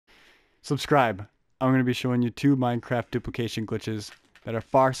subscribe. I'm going to be showing you 2 Minecraft duplication glitches that are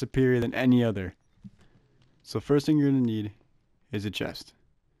far superior than any other. So first thing you're going to need is a chest.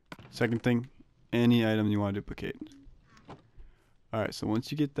 Second thing, any item you want to duplicate. Alright, so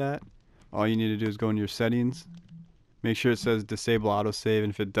once you get that, all you need to do is go into your settings. Make sure it says disable autosave,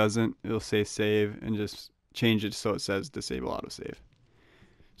 and if it doesn't, it'll say save, and just change it so it says disable autosave.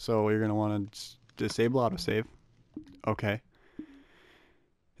 So you're going to want to disable autosave. Okay.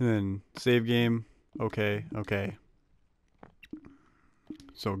 And then save game. Okay, okay.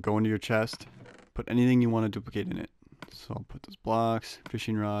 So go into your chest, put anything you want to duplicate in it. So I'll put those blocks,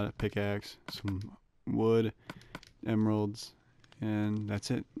 fishing rod, a pickaxe, some wood, emeralds, and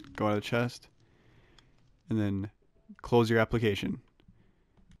that's it. Go out of the chest, and then close your application.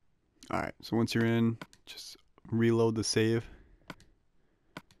 Alright, so once you're in, just reload the save.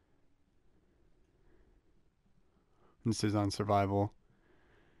 This is on survival.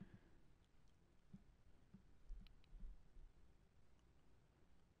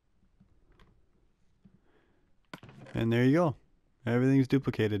 And there you go. Everything's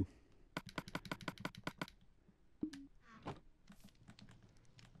duplicated.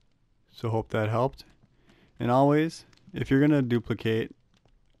 So hope that helped. And always, if you're gonna duplicate,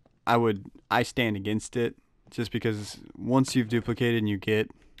 I stand against it, just because once you've duplicated and you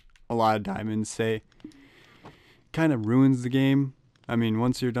get a lot of diamonds, say, kind of ruins the game. I mean,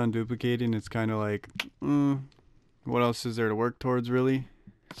 once you're done duplicating, it's kind of like, what else is there to work towards, really?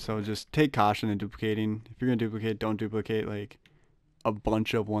 So just take caution in duplicating. If you're gonna duplicate, don't duplicate like a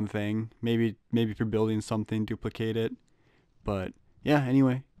bunch of one thing. Maybe if you're building something, duplicate it. But yeah,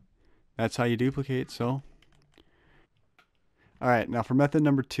 anyway, that's how you duplicate. So alright, now for method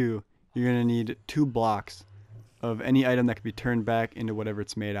number 2, you're gonna need 2 blocks of any item that can be turned back into whatever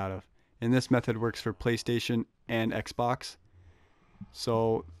it's made out of. And this method works for PlayStation and Xbox.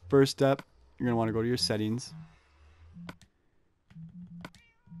 So first step, you're gonna want to go to your settings.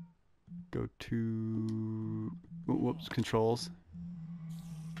 Go to controls.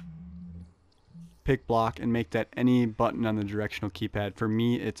 Pick block and make that any button on the directional keypad. For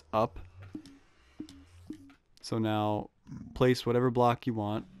me, it's up. So now place whatever block you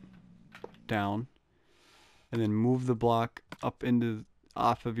want down, and then move the block up into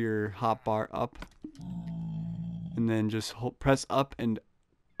off of your hotbar up, and then just press up and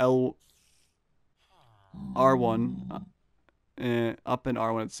R1 up and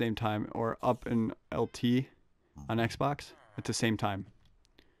R1 at the same time, or up and LT on Xbox at the same time.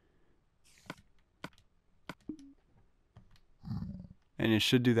 And it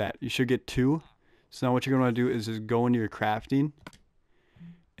should do that. You should get 2. So now what you're going to do is just go into your crafting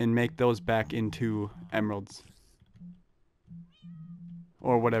and make those back into emeralds,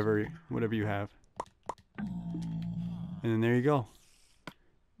 or whatever you have. And then there you go.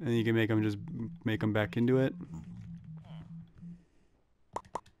 And you can make them back into it.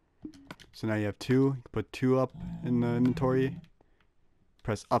 So now you have 2. You put 2 up in the inventory.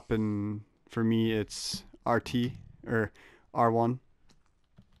 Press up, and for me it's RT or R1.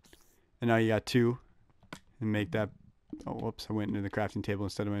 And now you got 2. And make that. Oh, whoops! I went into the crafting table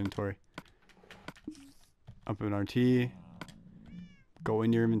instead of my inventory. Up in RT. Go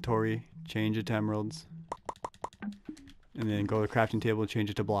in your inventory. Change it to emeralds. And then go to the crafting table and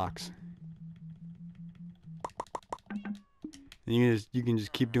change it to blocks. And you can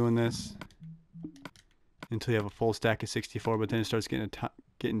just keep doing this until you have a full stack of 64, but then it starts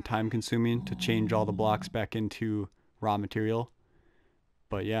getting time consuming to change all the blocks back into raw material.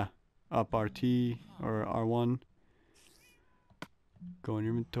 But yeah, up RT or R1. Go in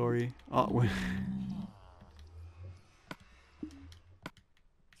your inventory. Oh, wait.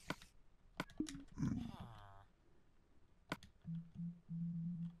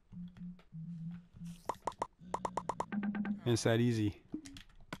 And it's that easy.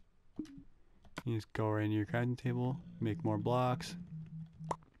 You just go right into your crafting table, make more blocks,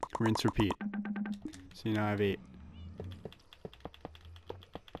 rinse, repeat. So you now have 8.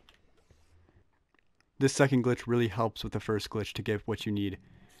 This second glitch really helps with the first glitch to get what you need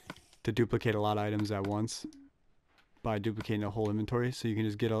to duplicate a lot of items at once by duplicating a whole inventory. So you can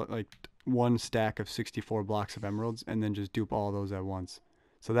just get like 1 stack of 64 blocks of emeralds and then just dupe all those at once.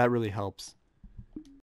 So that really helps.